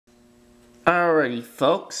Alrighty,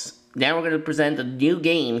 folks. Now we're going to present a new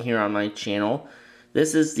game here on my channel.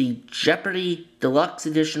 This is the Jeopardy! Deluxe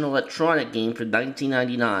Edition electronic game for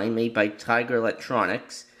 $19.99, made by Tiger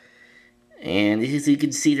Electronics. And as you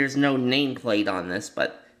can see, there's no nameplate on this,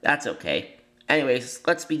 but that's okay. Anyways,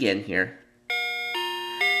 let's begin here.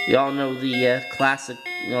 You all know the classic,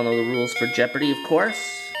 you all know the rules for Jeopardy, of course.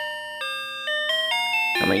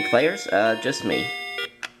 How many players? Just me.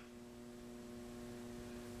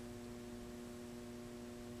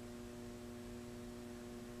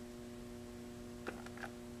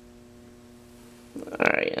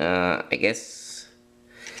 Alright, I guess...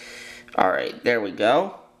 Alright, there we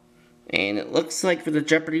go. And it looks like for the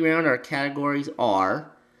Jeopardy round, our categories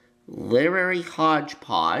are Literary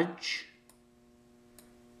Hodgepodge,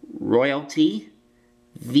 Royalty,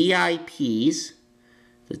 VIPs,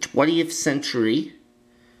 the 20th Century,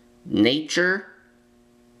 Nature,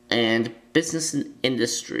 and Business and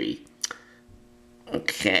Industry.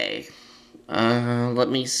 Okay, let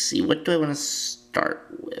me see, what do I want to start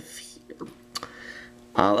with here?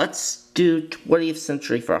 Let's do 20th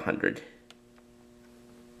Century for 100.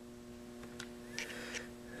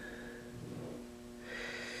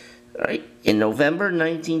 Alright, in November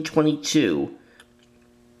 1922,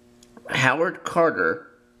 Howard Carter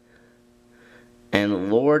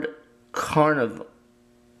and Lord Carnarvon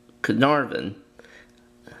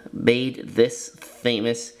made this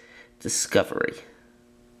famous discovery.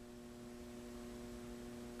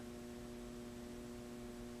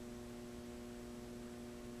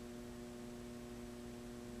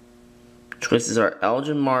 Choices are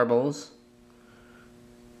Elgin Marbles,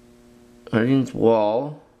 Orion's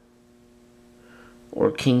Wall,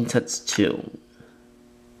 or King Tut's Tomb.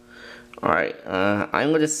 Alright, I'm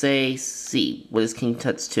going to say C. What is King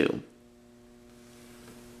Tut's Tomb?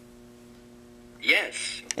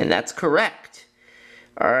 Yes. And that's correct.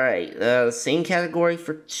 Alright, the same category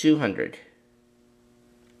for 200.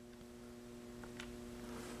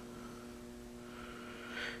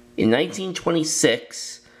 In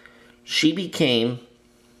 1926, she became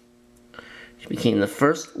the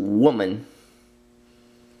first woman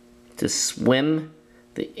to swim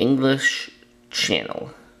the English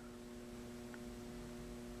Channel.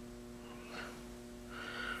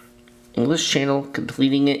 English Channel,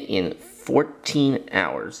 completing it in 14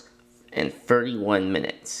 hours and 31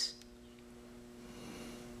 minutes.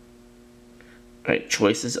 Alright,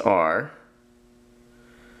 choices are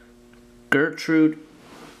Gertrude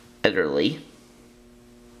Ederle,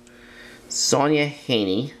 Sonia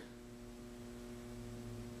Haney,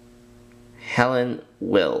 Helen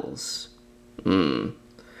Wills. I'm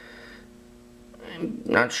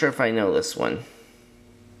not sure if I know this one.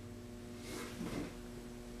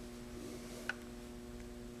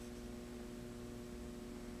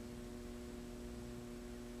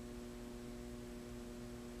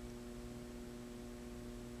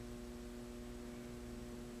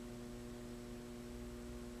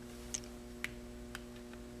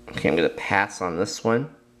 Okay, I'm going to pass on this one.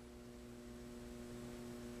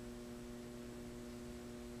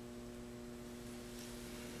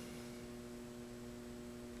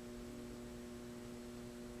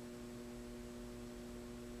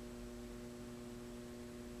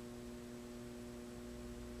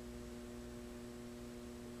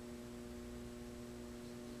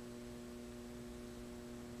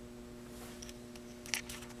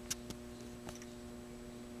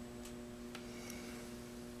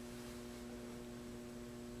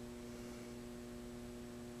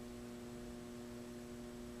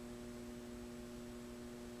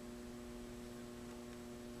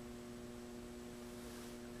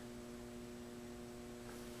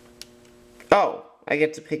 Oh, I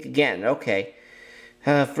get to pick again. Okay.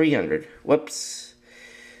 300. Whoops.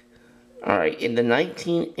 Alright, in the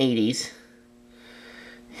 1980s,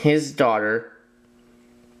 his daughter,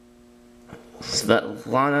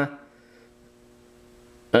 Svetlana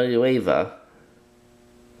Aliyeva,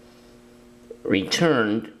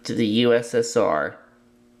 returned to the USSR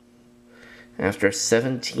after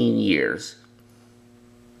 17 years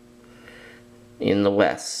in the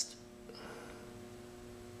West.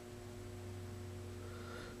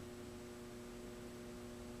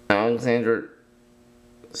 Alexander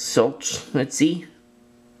Solzhenitsyn,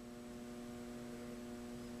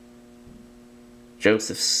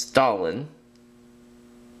 Joseph Stalin,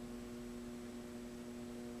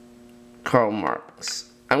 Karl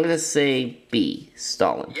Marx. I'm going to say B,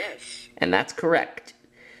 Stalin. Yes. And that's correct.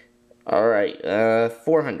 Alright,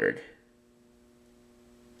 400.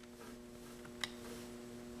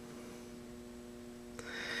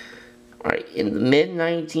 Alright, in the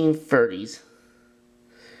mid-1930s,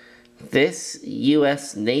 this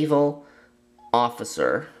U.S. naval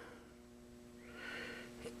officer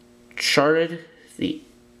charted the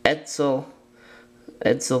Edsel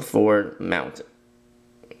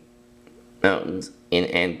Mountains in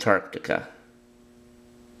Antarctica?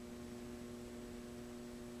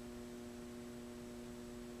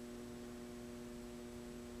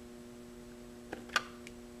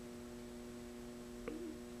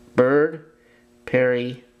 Bird,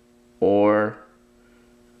 Perry, or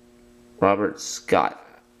Robert Scott?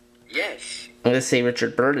 Yes. I'm going to say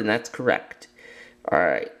Richard Byrd, and that's correct.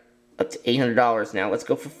 Alright, up to $800 now. Let's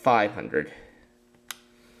go for $500.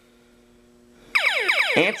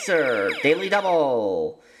 Answer! Daily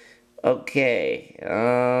Double! Okay,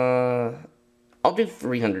 I'll do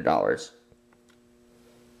 $300.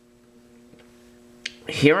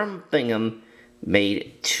 Hiram Bingham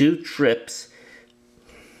made 2 trips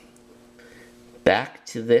back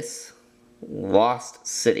to this lost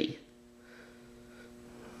city.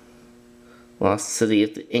 Lost city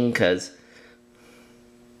of the Incas.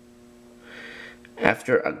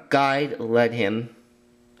 After a guide led him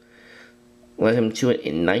to it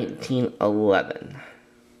in 1911.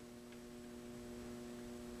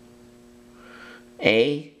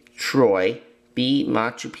 A. Troy, B.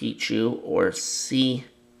 Machu Picchu, or C.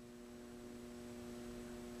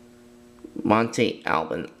 Monte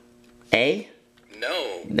Alban? A?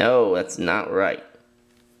 No. No, that's not right.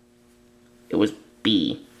 It was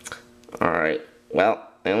B. Alright,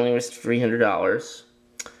 well, I only risked $300.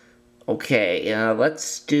 Okay,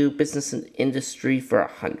 let's do business and industry for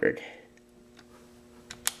 $100.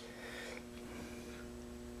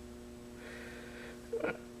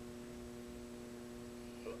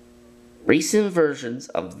 Recent versions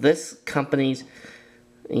of this company's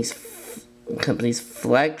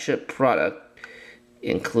flagship product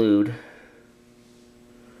include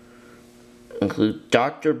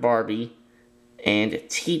Dr. Barbie and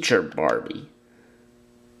Teacher Barbie.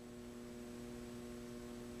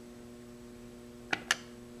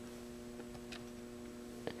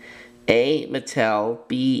 A. Mattel,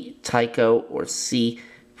 B. Tyco, or C.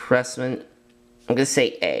 Pressman? I'm going to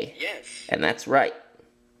say A. Yes. And that's right.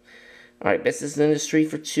 Alright, business and industry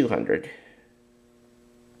for $200.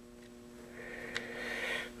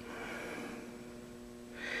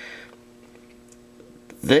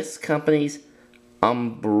 This company's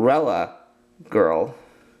Umbrella Girl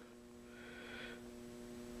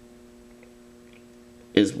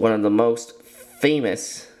is one of the most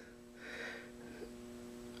famous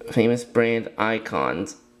brand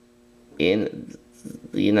icons in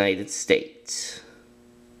the United States.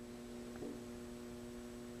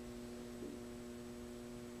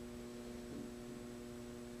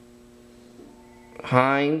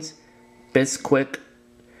 Heinz, Bisquick,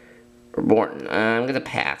 or Morton? I'm going to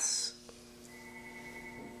pass.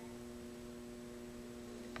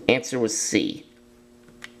 Answer was C.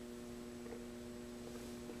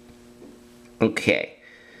 Okay.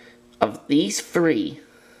 Of these 3,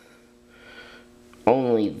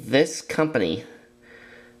 only this company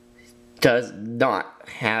does not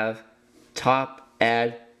have top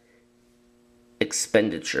ad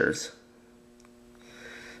expenditures.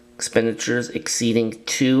 Expenditures exceeding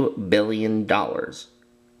 $2 billion.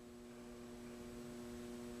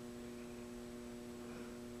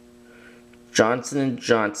 Johnson &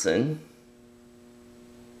 Johnson,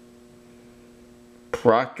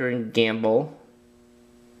 Procter & Gamble,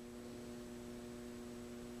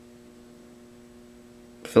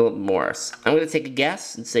 Philip Morris. I'm going to take a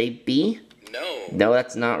guess and say B. No. No,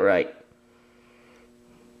 that's not right.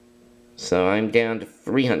 So I'm down to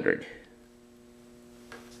 $300.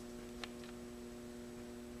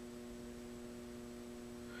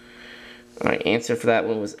 Alright, answer for that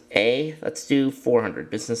one was A. Let's do $400,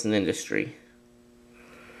 business and industry.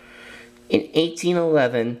 In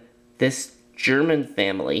 1811, this German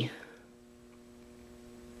family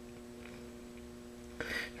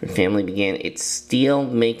began its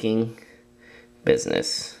steel-making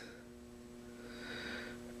business.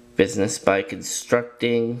 By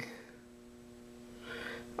constructing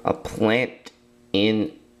a plant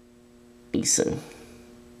in Essen.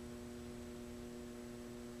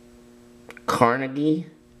 Carnegie,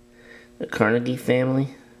 the Carnegie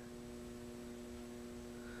family,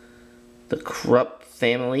 the Krupp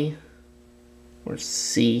family, or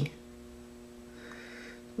C,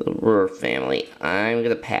 the Ruhr family. I'm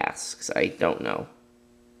gonna pass because I don't know.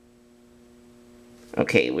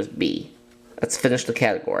 Okay, it was B. Let's finish the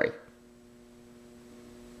category.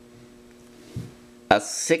 A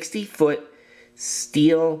 60-foot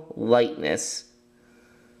steel lightness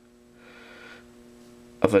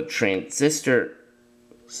of a transistor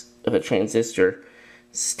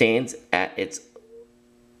stands at its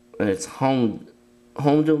its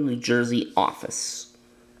Homedale, New Jersey office.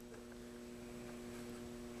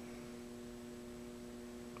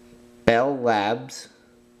 Bell Labs,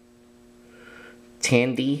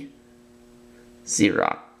 Tandy,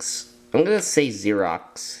 Xerox. I'm gonna say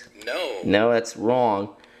Xerox. No. No, that's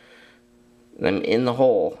wrong. I'm in the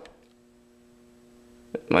hole.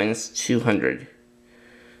 Minus 200.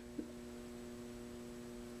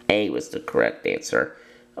 A was the correct answer.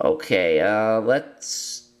 Okay,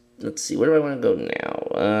 let's see. Where do I want to go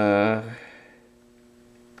now?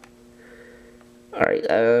 Alright,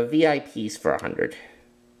 VIPs for 100.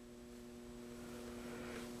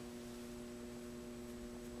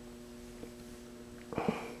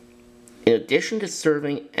 In addition to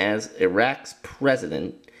serving as Iraq's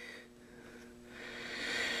president,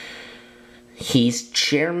 he's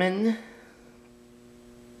chairman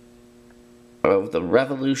of the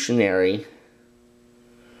Revolutionary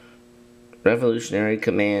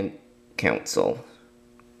Command Council.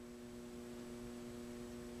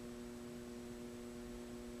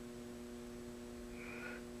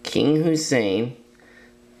 King Hussein,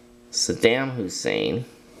 Saddam Hussein.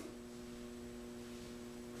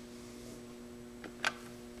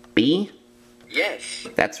 B? Yes.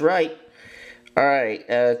 That's right. Alright,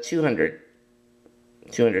 200.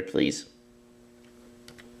 200, please.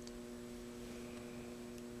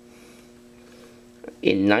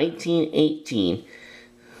 In 1918,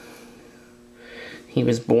 he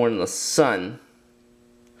was born the son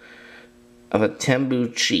of a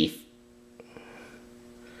Tembu chief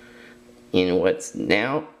in what's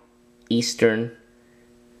now eastern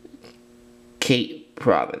Cape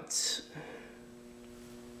Province.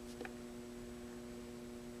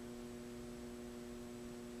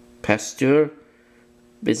 Pasteur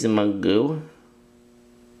Bizimungu,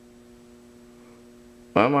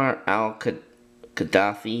 Muammar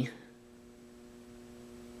al-Gaddafi,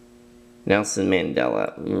 Nelson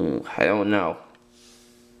Mandela. Ooh, I don't know.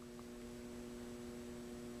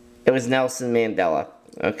 It was Nelson Mandela.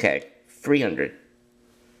 Okay, 300.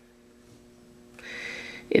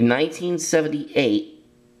 In 1978,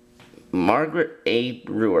 Margaret A.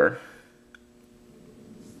 Brewer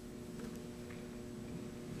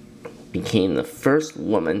became the first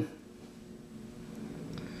woman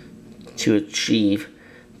to achieve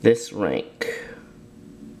this rank.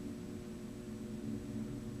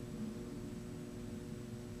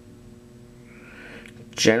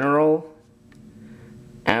 General,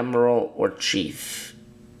 Admiral, or Chief?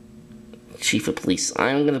 Chief of Police.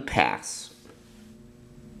 I'm gonna pass.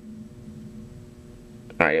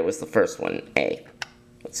 Alright, it was the first one, A.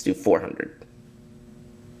 Let's do 400.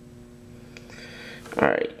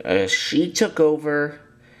 Alright, she took over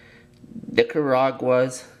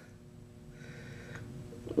Nicaragua's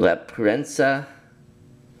La Prensa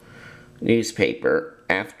newspaper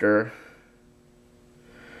after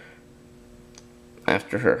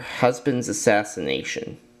her husband's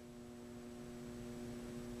assassination.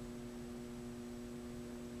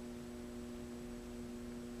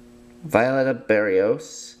 Violeta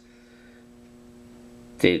Barrios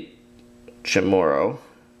de Chamorro,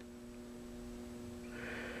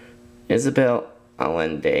 Isabel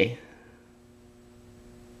Allende.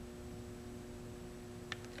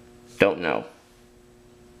 Don't know.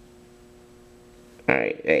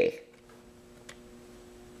 Alright, A.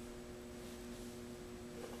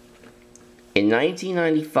 In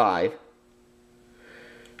 1995,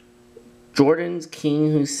 Jordan's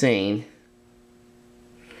King Hussein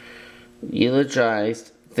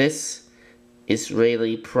eulogized this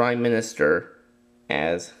Israeli Prime Minister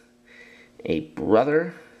as a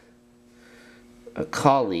brother, a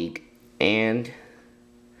colleague, and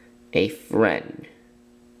a friend.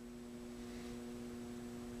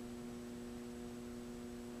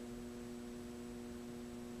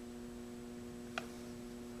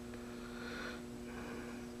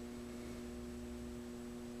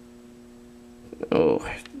 Oh,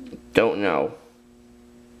 don't know.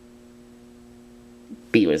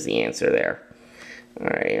 B was the answer there.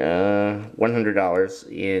 Alright,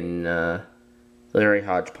 $100 in Larry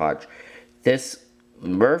Hodgepodge. This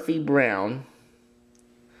Murphy Brown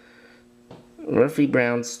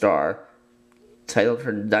star titled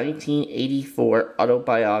her 1984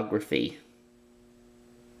 autobiography,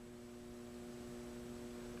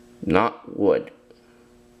 Not Wood.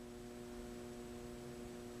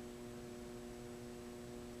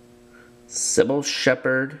 Sybil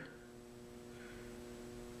Shepherd,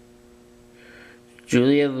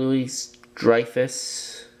 Julia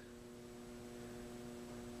Louis-Dreyfus,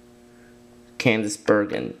 Candice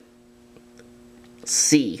Bergen.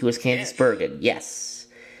 C. Who is Candice Bergen? Yes.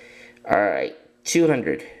 Alright,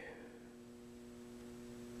 200.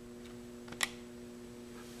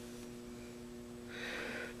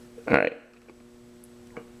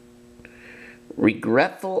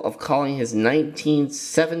 Regretful of calling his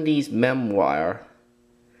 1970s memoir,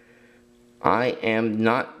 I Am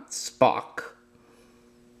Not Spock.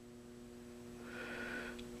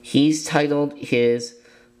 He's titled his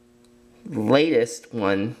latest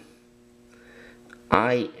one,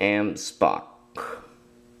 I Am Spock.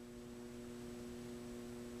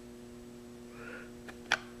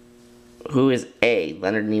 Who is A?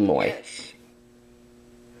 Leonard Nimoy. Yes.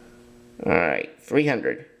 Alright,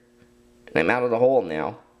 300. And I'm out of the hole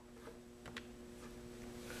now.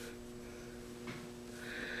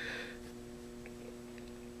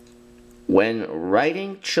 When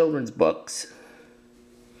writing children's books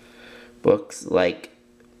like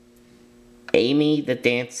Amy the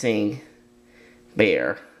Dancing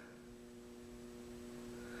Bear,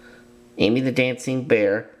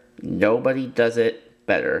 nobody does it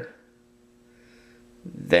better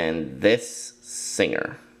than this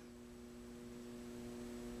singer.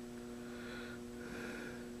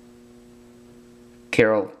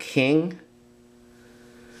 Carole King,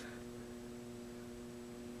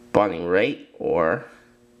 Bonnie Raitt, or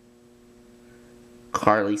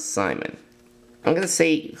Carly Simon. I'm going to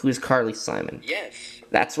say who's Carly Simon. Yes.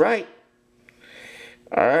 That's right.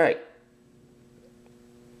 Alright.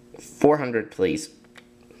 400, please.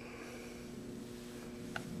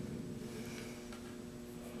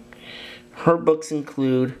 Her books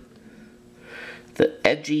include the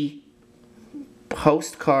edgy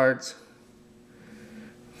postcards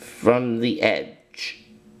from the Edge,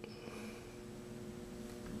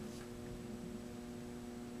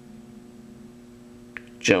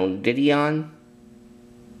 Joan Didion,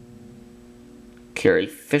 Carrie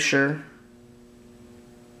Fisher,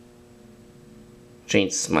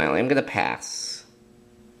 Jane Smiley. I'm gonna pass.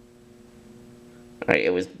 Alright,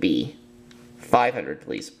 it was B. 500,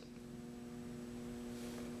 please.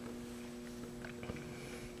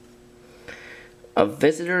 A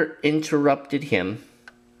visitor interrupted him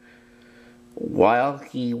while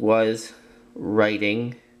he was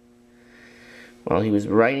writing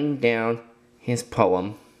down his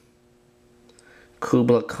poem,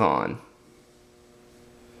 Kubla Khan.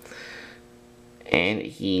 And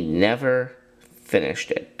he never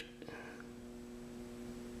finished it.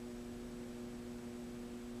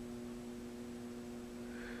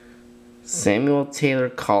 Samuel Taylor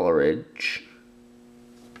Coleridge,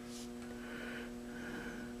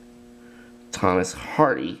 Thomas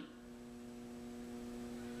Hardy,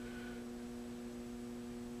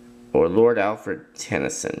 or Lord Alfred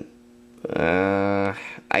Tennyson. I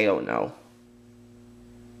don't know.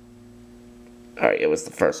 Alright, it was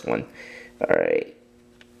the first one. Alright.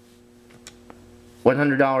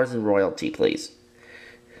 $100 in royalty, please.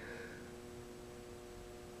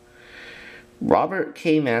 Robert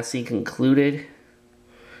K. Massey concluded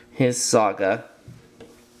his saga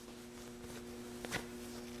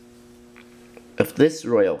of this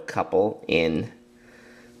royal couple in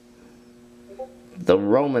The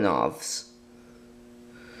Romanovs,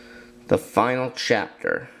 the final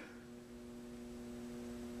chapter.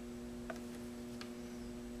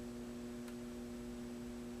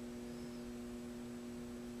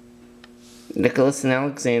 Nicholas and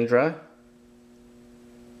Alexandra,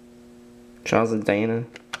 Charles and Diana.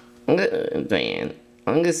 I'm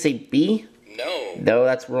gonna say B. No. No,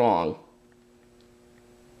 that's wrong.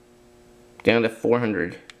 Down to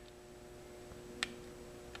 400.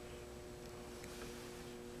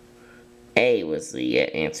 A was the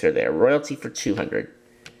answer there. Royalty for 200.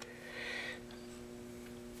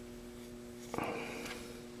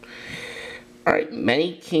 Alright,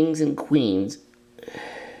 many kings and queens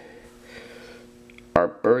are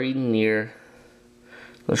buried near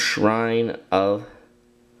the shrine of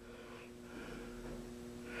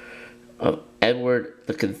Edward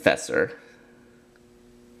the Confessor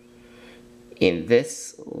in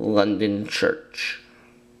this London church.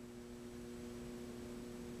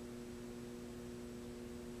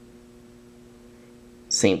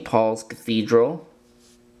 St. Paul's Cathedral,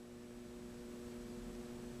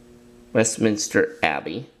 Westminster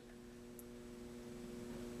Abbey,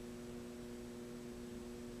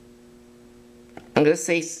 I'm going to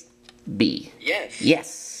say B. Yes.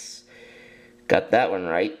 Yes. Got that one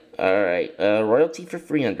right. Alright, royalty for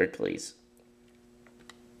 300, please.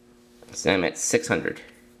 So I'm at 600.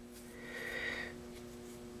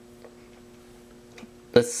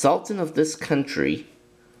 The Sultan of this country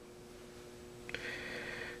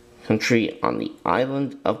on the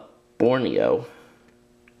island of Borneo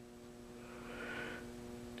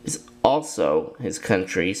is also his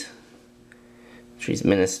country's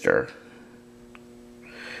Minister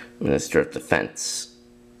of Defense.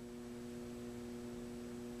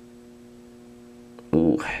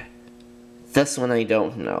 This one I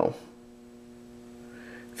don't know.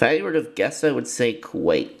 If I were to guess, I would say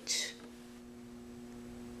Kuwait.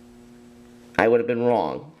 I would have been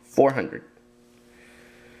wrong. 400.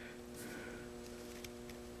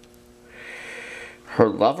 Her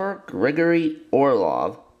lover, Grigory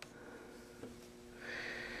Orlov,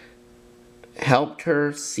 helped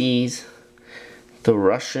her seize the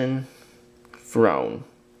Russian throne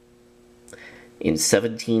in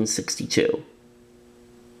 1762.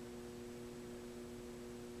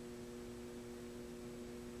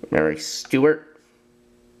 Mary Stuart,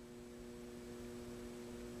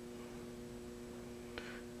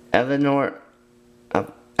 Eleanor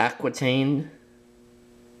of Aquitaine,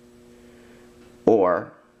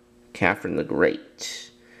 or Catherine the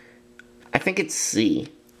Great. I think it's C.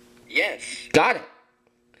 Yes. Got it!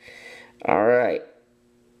 Alright.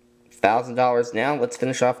 $1,000 now. Let's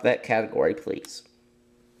finish off that category, please.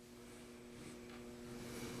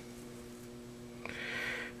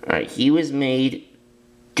 Alright, he was made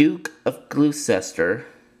Duke of Gloucester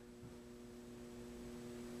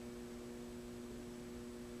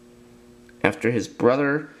after his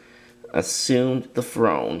brother assumed the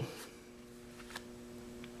throne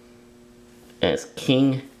as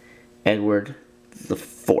King Edward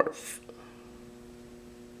IV.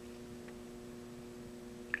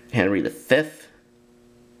 Henry V,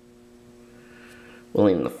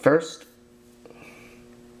 William I,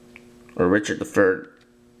 or Richard III.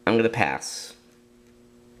 I'm going to pass.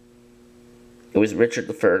 It was Richard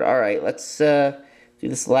III. Alright, let's do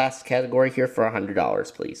this last category here for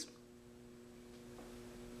 $100, please.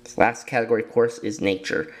 This last category, of course, is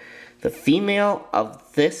nature. The female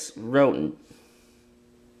of this rodent,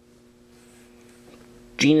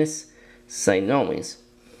 genus Cynomys,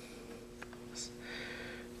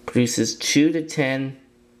 produces 2 to 10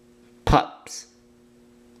 pups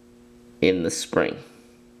in the spring.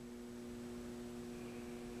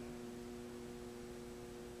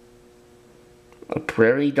 A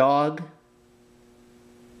prairie dog,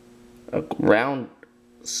 a ground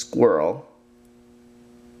squirrel,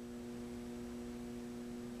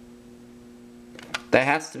 that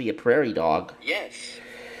has to be a prairie dog. Yes.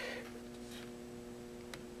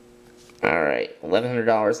 Alright,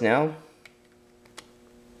 $1,100 now.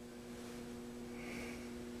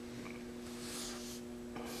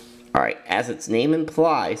 Alright, as its name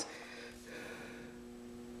implies,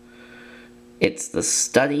 it's the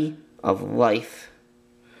study of life.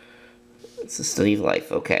 It's the study of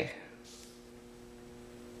life, okay.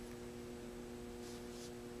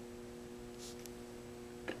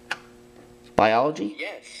 Biology?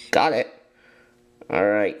 Yes. Got it.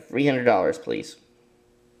 Alright, $300, please.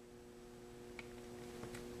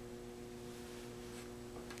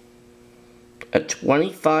 A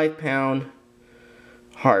 25-pound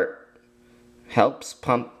heart helps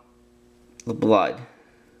pump the blood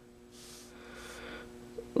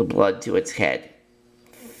to its head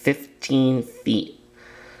 15 feet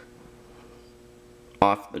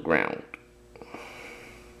off the ground.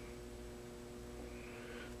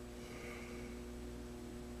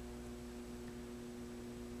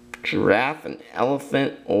 Giraffe, an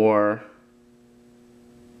elephant, or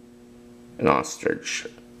an ostrich.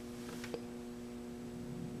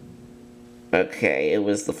 Okay, it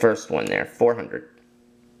was the first one there, 400.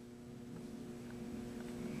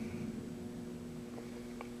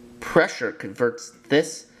 Pressure converts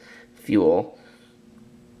this fuel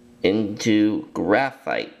into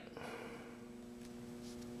graphite.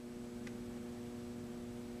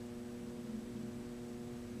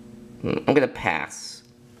 I'm gonna pass.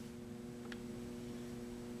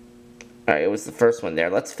 Alright, it was the first one there.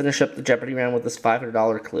 Let's finish up the Jeopardy round with this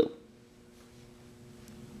 $500 clue.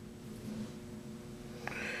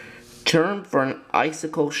 Term for an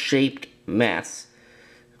icicle-shaped mass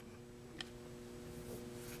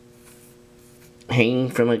hanging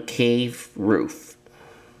from a cave roof.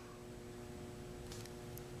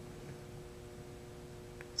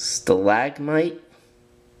 Stalagmite,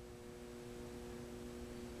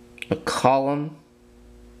 a column,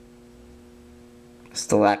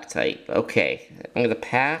 stalactite. Okay, I'm gonna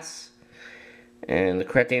pass, and the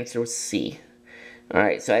correct answer was C.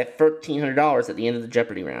 Alright, so I have $1,300 at the end of the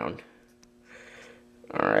Jeopardy round.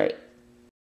 Alright.